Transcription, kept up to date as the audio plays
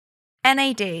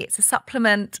NAD, it's a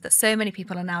supplement that so many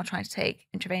people are now trying to take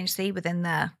intravenously within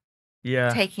their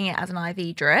taking it as an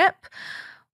IV drip.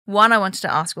 One, I wanted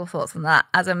to ask your thoughts on that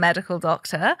as a medical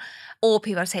doctor, or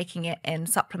people are taking it in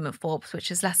supplement forms, which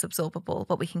is less absorbable,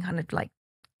 but we can kind of like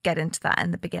get into that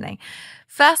in the beginning.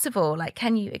 First of all, like,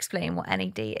 can you explain what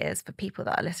NAD is for people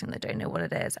that are listening that don't know what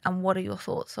it is? And what are your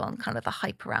thoughts on kind of the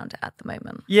hype around it at the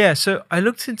moment? Yeah, so I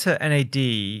looked into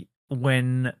NAD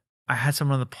when I had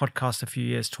someone on the podcast a few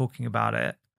years talking about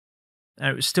it. And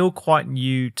it was still quite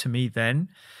new to me then.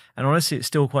 And honestly, it's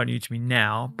still quite new to me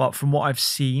now. But from what I've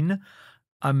seen,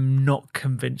 I'm not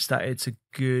convinced that it's a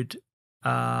good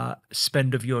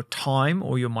spend of your time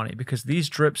or your money, because these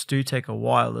drips do take a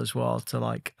while as well to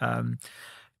like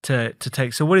to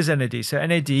take. So what is NAD? So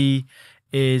NAD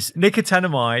is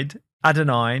nicotinamide,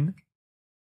 adenine,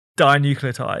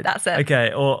 dinucleotide. That's it.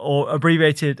 Okay, or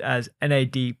abbreviated as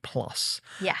NAD+.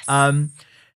 Yes. And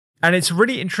it's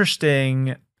really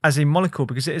interesting as a molecule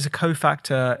because it is a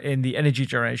cofactor in the energy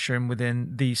generation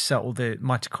within the cell, the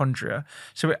mitochondria.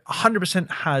 So it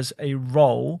 100% has a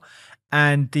role.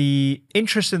 And the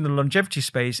interest in the longevity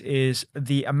space is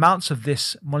the amounts of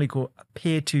this molecule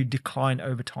appear to decline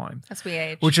over time. As we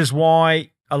age. Which is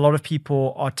why a lot of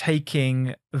people are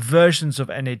taking versions of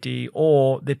NAD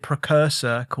or the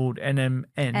precursor called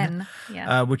NMN,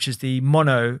 which is the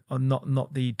mono, or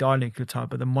not the dinucleotide,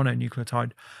 but the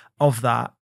mononucleotide of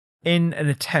that, in an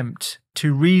attempt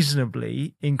to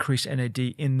reasonably increase NAD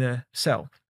in the cell.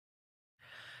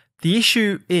 The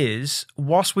issue is,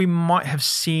 whilst we might have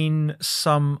seen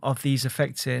some of these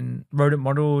effects in rodent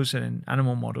models and in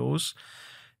animal models,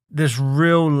 there's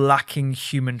real lacking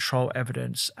human trial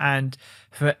evidence. And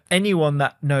for anyone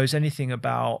that knows anything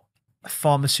about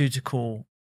pharmaceutical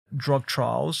drug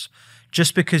trials,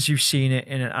 just because you've seen it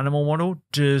in an animal model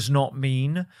does not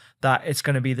mean that it's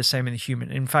going to be the same in the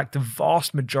human. In fact, the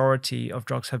vast majority of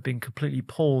drugs have been completely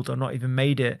pulled or not even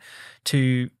made it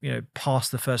to,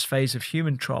 past the first phase of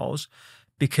human trials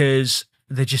because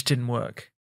they just didn't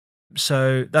work.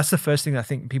 So that's the first thing I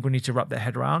think people need to wrap their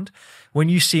head around. When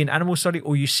you see an animal study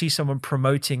or you see someone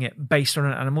promoting it based on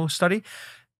an animal study,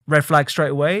 red flag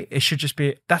straight away. It should just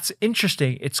be, that's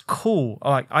interesting. It's cool.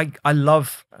 Like I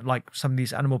love like some of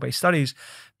these animal-based studies,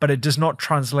 but it does not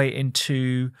translate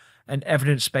into an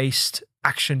evidence-based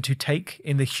action to take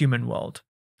in the human world.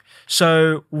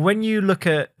 So when you look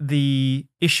at the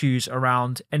issues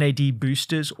around NAD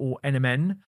boosters or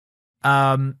NMN,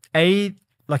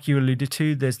 like you alluded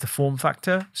to, there's the form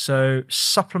factor. So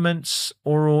supplements,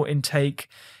 oral intake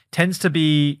tends to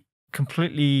be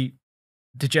completely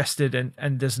digested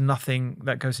and there's nothing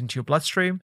that goes into your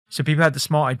bloodstream. So people had the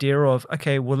smart idea of,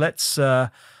 okay, well, let's do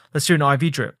an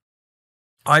IV drip.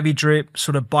 IV drip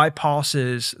sort of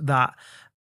bypasses that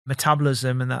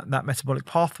metabolism and that metabolic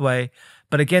pathway.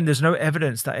 But again, there's no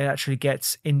evidence that it actually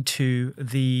gets into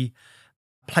the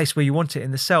place where you want it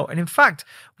in the cell. And in fact,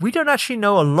 we don't actually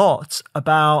know a lot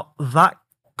about that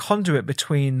conduit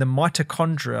between the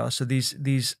mitochondria, so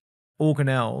these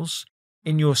organelles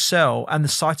in your cell, and the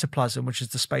cytoplasm, which is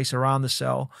the space around the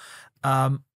cell.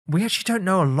 We actually don't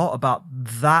know a lot about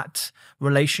that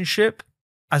relationship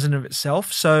as in of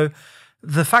itself. So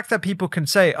the fact that people can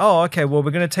say, oh, okay, well, we're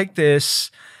going to take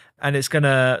this and it's going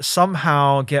to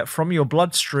somehow get from your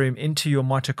bloodstream into your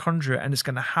mitochondria and it's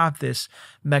going to have this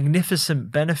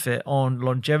magnificent benefit on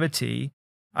longevity,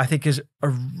 I think is a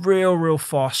real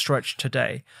far stretch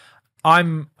today.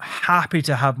 I'm happy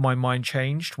to have my mind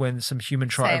changed when some human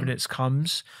trial evidence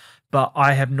comes, but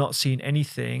I have not seen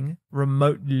anything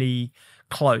remotely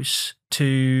close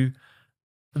to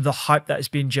the hype that is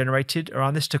being generated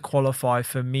around this to qualify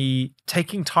for me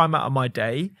taking time out of my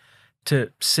day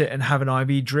to sit and have an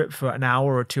IV drip for an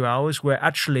hour or 2 hours, where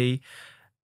actually,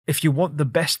 if you want the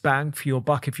best bang for your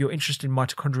buck, if you're interested in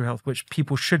mitochondrial health, which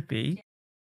people should be,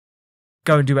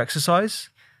 go and do exercise,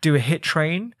 do a HIIT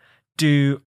train,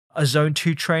 do a zone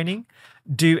 2 training,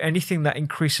 do anything that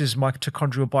increases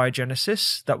mitochondrial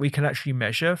biogenesis that we can actually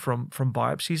measure from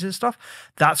biopsies and stuff.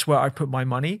 That's where I put my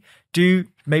money. Do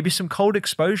maybe some cold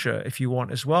exposure if you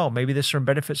want as well. Maybe there's some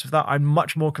benefits of that. I'm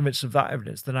much more convinced of that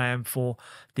evidence than I am for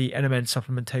the NMN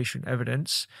supplementation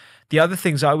evidence. The other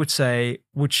things I would say,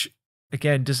 which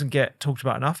again doesn't get talked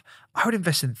about enough, I would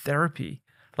invest in therapy.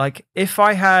 Like if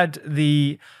I had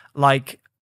the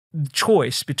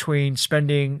choice between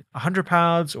spending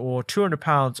 £100 or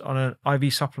 £200 on an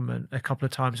IV supplement a couple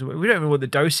of times a week. We don't know what the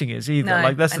dosing is either.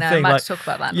 No, that's the I thing. might talk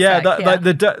about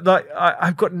that.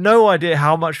 I've got no idea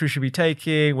how much we should be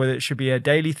taking, whether it should be a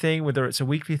daily thing, whether it's a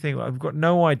weekly thing. I've got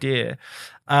no idea.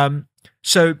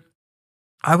 So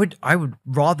I would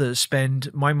rather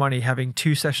spend my money having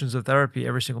 2 sessions of therapy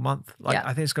every single month. Like,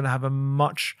 I think it's going to have a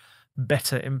much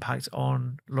better impact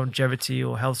on longevity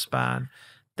or health span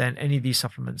than any of these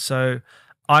supplements. So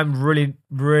I'm really,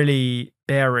 really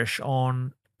bearish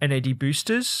on NAD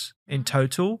boosters in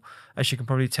total, as you can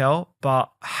probably tell,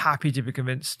 but happy to be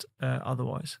convinced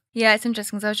otherwise. Yeah, it's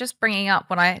interesting because I was just bringing up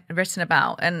what I had written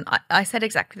about, and I said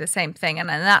exactly the same thing. And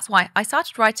that's why I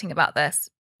started writing about this,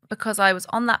 because I was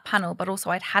on that panel, but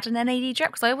also I'd had an NAD drip,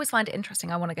 because I always find it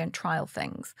interesting. I want to go and trial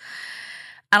things.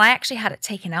 And I actually had it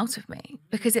taken out of me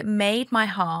because it made my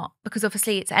heart, because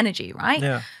obviously it's energy, right?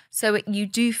 Yeah. So you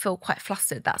do feel quite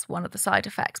flustered. That's one of the side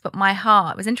effects. But my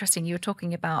heart, it was interesting. You were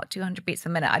talking about 200 beats a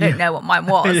minute. I don't know what mine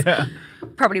was.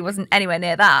 Probably wasn't anywhere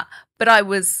near that. But I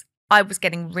was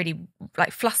getting really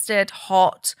like flustered,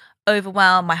 hot,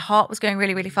 overwhelmed. My heart was going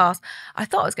really, really fast. I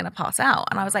thought I was going to pass out.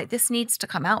 And I was like, this needs to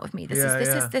come out of me.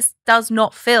 This does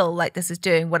not feel like this is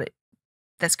doing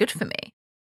that's good for me.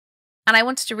 And I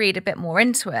wanted to read a bit more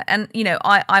into it. And, you know,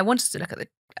 I wanted to look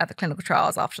at the clinical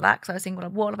trials after that, because I was thinking, well,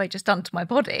 what have I just done to my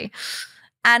body?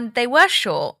 And they were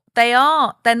short. They're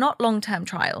not long-term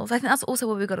trials. I think that's also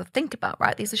what we've got to think about,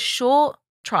 right? These are short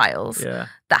trials that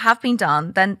have been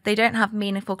done. Then they don't have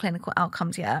meaningful clinical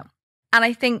outcomes yet. And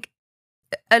I think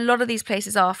a lot of these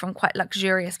places are from quite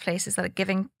luxurious places that are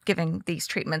giving these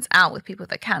treatments out with people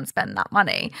that can spend that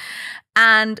money.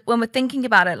 And when we're thinking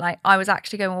about it, like, I was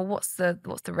actually going, well, what's the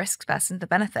risks versus the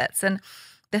benefits? And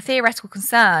the theoretical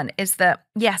concern is that,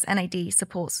 yes, NAD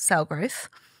supports cell growth,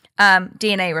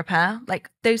 DNA repair, like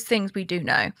those things we do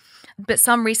know. But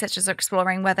some researchers are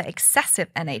exploring whether excessive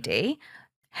NAD,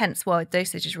 hence why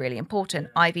dosage is really important,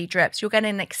 IV drips, you're getting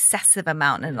an excessive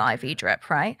amount in an IV drip,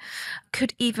 right?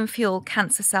 Could even fuel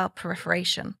cancer cell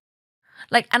proliferation.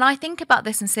 Like, and I think about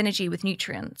this in synergy with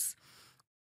nutrients.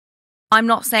 I'm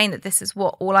not saying that this is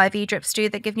what all IV drips do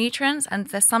that give nutrients. And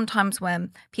there's sometimes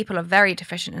when people are very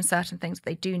deficient in certain things,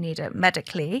 they do need it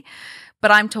medically.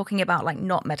 But I'm talking about like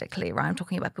not medically, right? I'm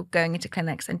talking about people going into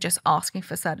clinics and just asking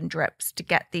for certain drips to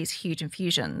get these huge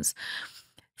infusions.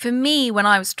 For me, when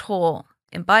I was taught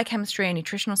in biochemistry and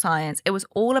nutritional science, it was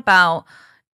all about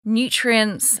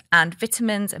nutrients and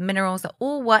vitamins and minerals that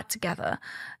all work together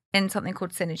in something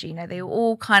called synergy. You know, they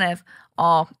all kind of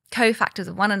are cofactors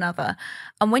of one another.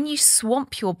 And when you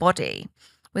swamp your body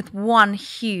with one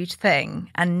huge thing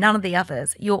and none of the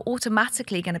others, you're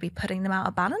automatically going to be putting them out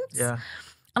of balance. Yeah.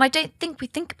 And I don't think we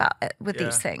think about it with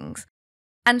these things.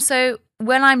 And so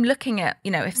when I'm looking at,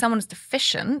 you know, if someone's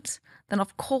deficient, then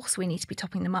of course we need to be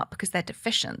topping them up because they're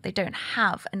deficient. They don't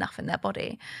have enough in their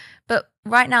body. But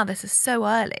right now, this is so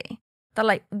early. They're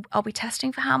like, are we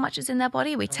testing for how much is in their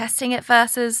body? Are we testing it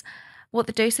versus what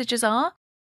the dosages are?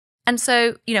 And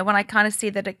so, you know, when I kind of see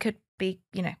that it could be,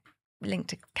 you know, linked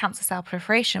to cancer cell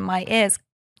proliferation, my ears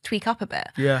tweak up a bit.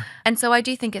 Yeah. And so I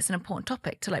do think it's an important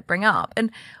topic to like bring up.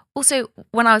 And also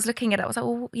when I was looking at it, I was like,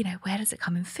 well, you know, where does it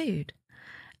come in food?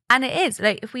 And it is,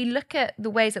 like, if we look at the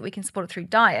ways that we can support it through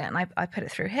diet, and I put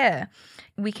it through here,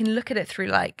 we can look at it through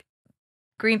like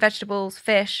green vegetables,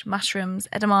 fish, mushrooms,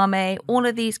 edamame. All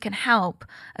of these can help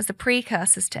as the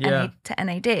precursors to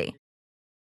NAD.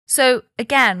 So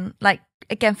again,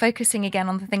 focusing again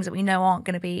on the things that we know aren't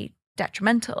going to be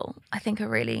detrimental, I think are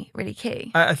really, really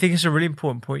key. I think it's a really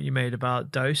important point you made about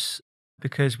dose,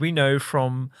 because we know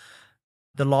from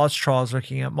the large trials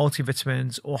looking at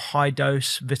multivitamins or high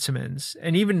dose vitamins,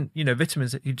 and even, you know,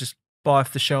 vitamins that you just buy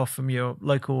off the shelf from your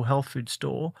local health food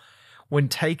store, when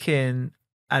taken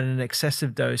at an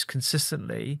excessive dose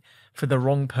consistently for the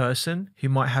wrong person who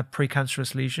might have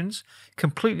precancerous lesions,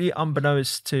 completely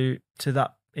unbeknownst to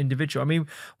that individual. I mean,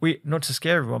 we, not to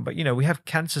scare everyone, but, you know, we have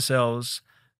cancer cells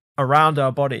around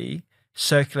our body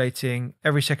circulating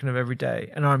every second of every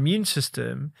day, and our immune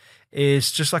system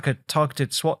is just like a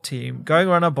targeted SWAT team going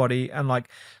around our body and like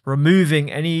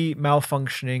removing any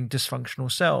malfunctioning,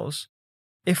 dysfunctional cells.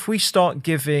 If we start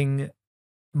giving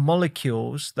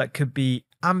molecules that could be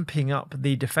amping up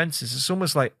the defenses, it's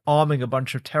almost like arming a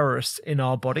bunch of terrorists in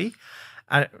our body.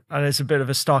 And it's a bit of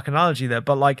a stark analogy there,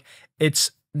 but like,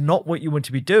 it's not what you want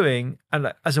to be doing.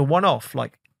 And as a one-off,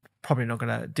 like, probably not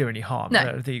going to do any harm. No. I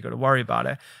don't think you've got to worry about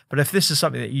it. But if this is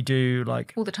something that you do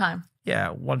like all the time,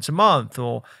 once a month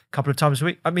or a couple of times a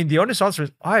week, I mean, the honest answer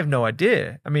is I have no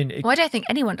idea. I mean, I don't think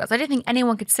anyone does. I don't think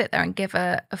anyone could sit there and give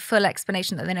a full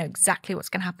explanation that they know exactly what's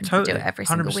going to happen to do it every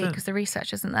single 100%. Week, because the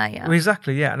research isn't there yet. Well,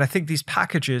 exactly, yeah. And I think these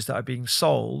packages that are being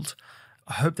sold,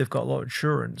 I hope they've got a lot of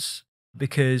insurance,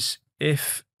 because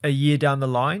if a year down the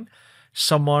line,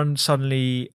 someone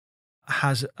suddenly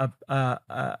has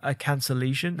a cancer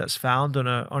lesion that's found on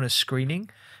a screening,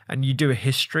 and you do a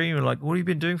history, and you're like, what have you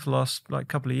been doing for the last like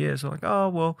couple of years? I'm like, oh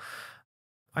well,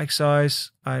 I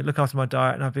exercise, I look after my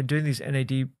diet, and I've been doing these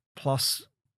NAD plus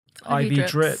IV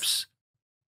drips.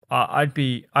 I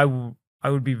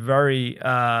would be very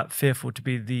fearful to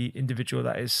be the individual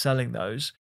that is selling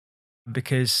those,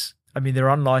 because I mean they're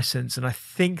unlicensed, and I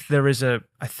think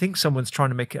someone's trying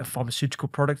to make it a pharmaceutical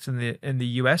product in the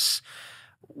US.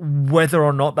 Whether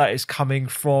or not that is coming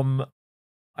from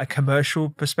a commercial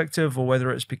perspective, or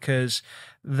whether it's because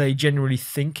they genuinely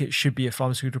think it should be a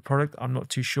pharmaceutical product, I'm not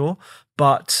too sure.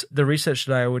 But the research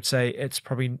today, I would say it's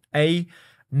probably A,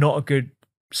 not a good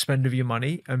spend of your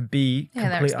money, and B,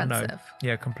 complete unknown.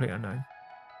 Yeah, complete unknown.